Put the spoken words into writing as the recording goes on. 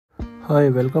Hi,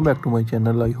 welcome back to my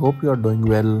channel. I hope you are doing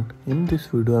well. In this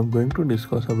video, I'm going to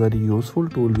discuss a very useful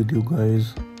tool with you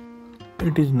guys.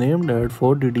 It is named as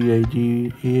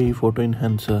 4DDIG AI Photo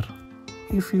Enhancer.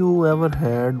 If you ever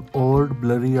had old,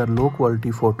 blurry or low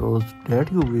quality photos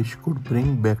that you wish could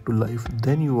bring back to life,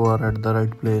 then you are at the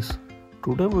right place.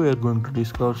 Today we are going to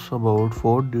discuss about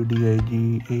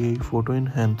 4DDIG AI Photo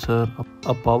Enhancer,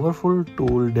 a powerful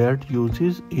tool that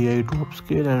uses AI to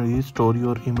upscale and restore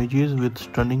your images with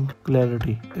stunning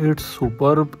clarity. It's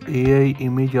superb AI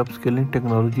image upscaling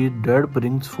technology that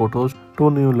brings photos to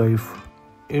new life.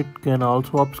 It can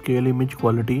also upscale image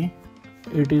quality.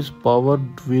 It is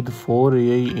powered with 4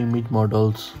 AI image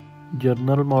models: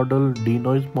 journal model,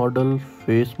 denoise model,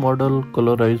 face model,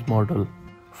 colorize model.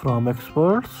 From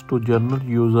experts to journal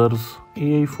users,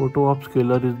 AI Photo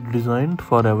Upscaler is designed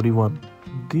for everyone.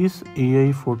 This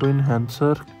AI Photo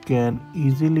Enhancer can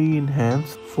easily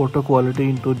enhance photo quality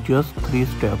into just 3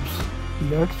 steps.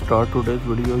 Let's start today's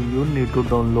video. You need to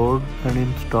download and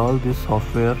install this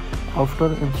software.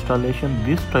 After installation,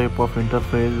 this type of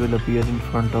interface will appear in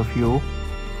front of you.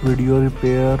 Video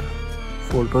repair,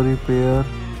 photo repair,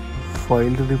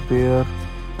 file repair,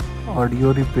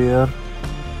 audio repair.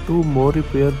 2 more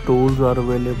repair tools are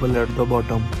available at the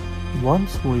bottom.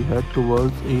 Once we head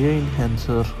towards AI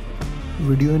Enhancer,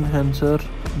 Video Enhancer.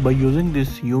 By using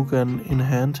this, you can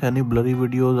enhance any blurry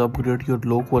videos, upgrade your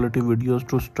low quality videos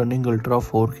to stunning Ultra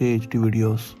 4K HD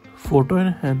videos. Photo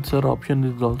Enhancer option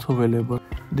is also available.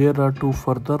 There are 2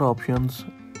 further options: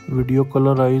 Video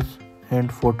Colorize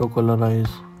and Photo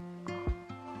Colorize.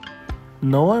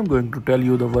 Now I am going to tell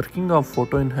you the working of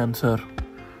Photo Enhancer.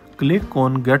 Click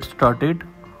on Get Started.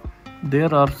 There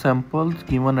are samples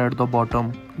given at the bottom.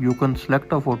 You can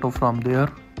select a photo from there,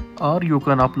 or you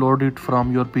can upload it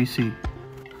from your PC.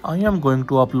 I am going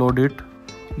to upload it.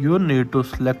 You need to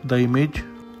select the image.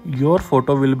 Your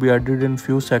photo will be added in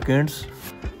few seconds.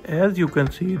 As you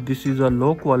can see, this is a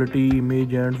low quality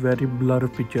image and very blur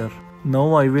picture. Now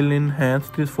I will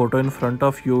enhance this photo in front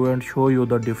of you and show you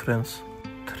the difference.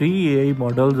 3 AI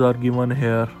models are given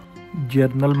here.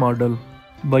 Journal model.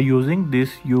 By using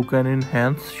this, you can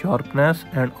enhance sharpness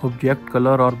and object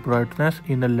color or brightness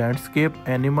in a landscape,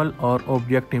 animal or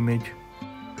object image.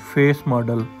 Face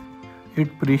model.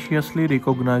 It preciously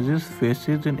recognizes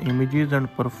faces in images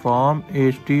and performs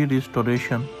HD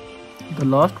restoration. The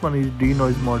last one is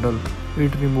denoise model.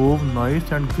 It removes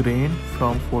noise and grain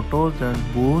from photos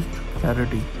and boosts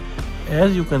clarity.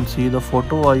 As you can see, the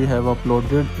photo I have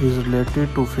uploaded is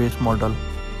related to face model.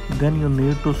 Then you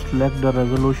need to select the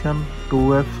resolution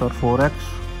 2x or 4x.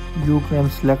 You can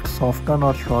select soften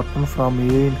or sharpen from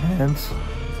AI Enhance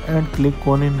and click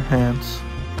on Enhance.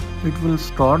 It will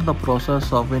start the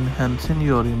process of enhancing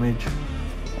your image.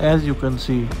 As you can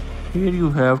see, here you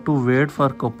have to wait for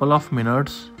a couple of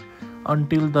minutes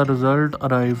until the result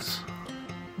arrives,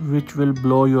 which will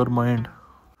blow your mind.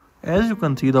 As you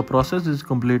can see, the process is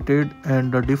completed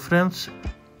and the difference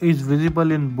is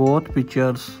visible in both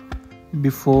pictures,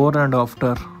 before and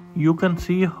after. You can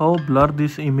see how blurred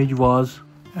this image was,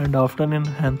 and after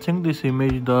enhancing this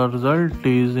image, the result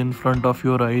is in front of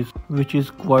your eyes, which is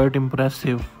quite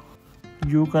impressive.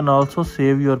 You can also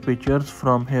save your pictures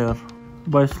from here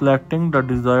by selecting the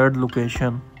desired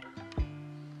location.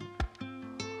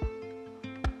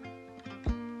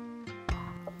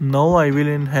 Now I will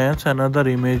enhance another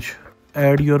image.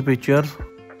 Add your pictures.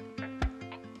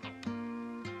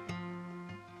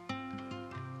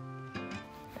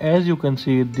 As you can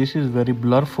see, this is very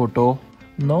blur photo.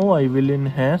 Now I will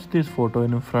enhance this photo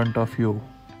in front of you.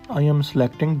 I am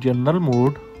selecting journal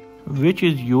mode, which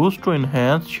is used to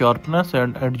enhance sharpness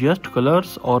and adjust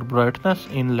colors or brightness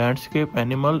in landscape,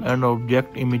 animal and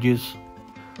object images.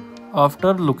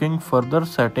 After looking further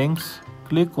settings,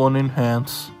 click on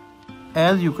Enhance.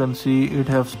 As you can see, it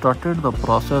has started the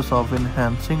process of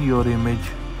enhancing your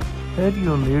image. Here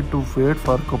you need to wait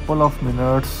for a couple of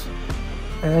minutes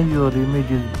as your image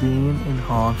is being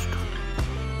enhanced.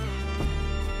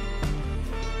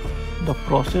 The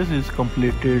process is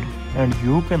completed and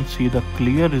you can see the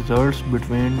clear results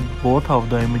between both of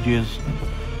the images.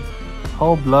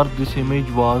 How blurred this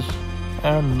image was,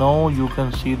 and now you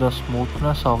can see the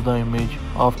smoothness of the image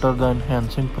after the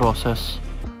enhancing process,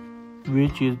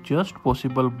 which is just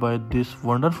possible by this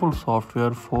wonderful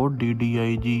software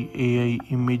 4DDIG AI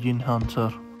Image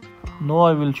Enhancer. Now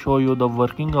I will show you the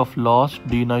working of last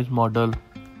denoise model.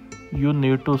 You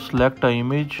need to select an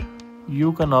image.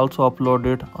 You can also upload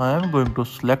it. I am going to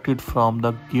select it from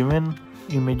the given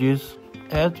images.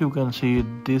 As you can see,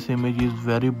 this image is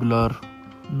very blur.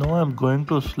 Now I am going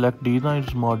to select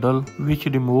denoise model, which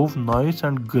remove noise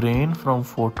and grain from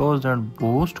photos and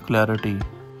boost clarity.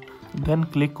 Then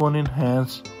click on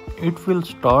Enhance. It will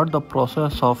start the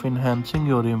process of enhancing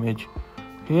your image.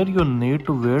 Here you need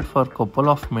to wait for a couple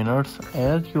of minutes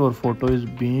as your photo is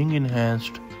being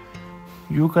enhanced.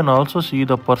 You can also see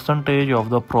the percentage of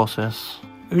the process.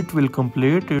 It will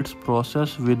complete its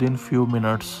process within few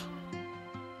minutes.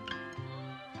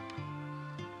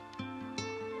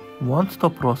 Once the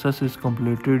process is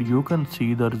completed, you can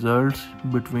see the results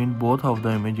between both of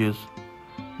the images,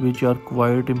 which are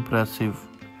quite impressive.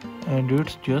 And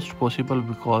it's just possible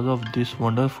because of this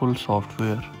wonderful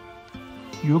software.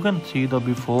 You can see the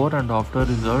before and after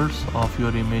results of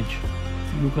your image.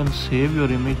 You can save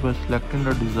your image by selecting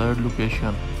the desired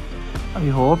location. I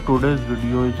hope today's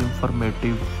video is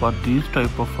informative. For these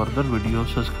type of further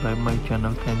videos, subscribe my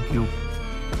channel. Thank you.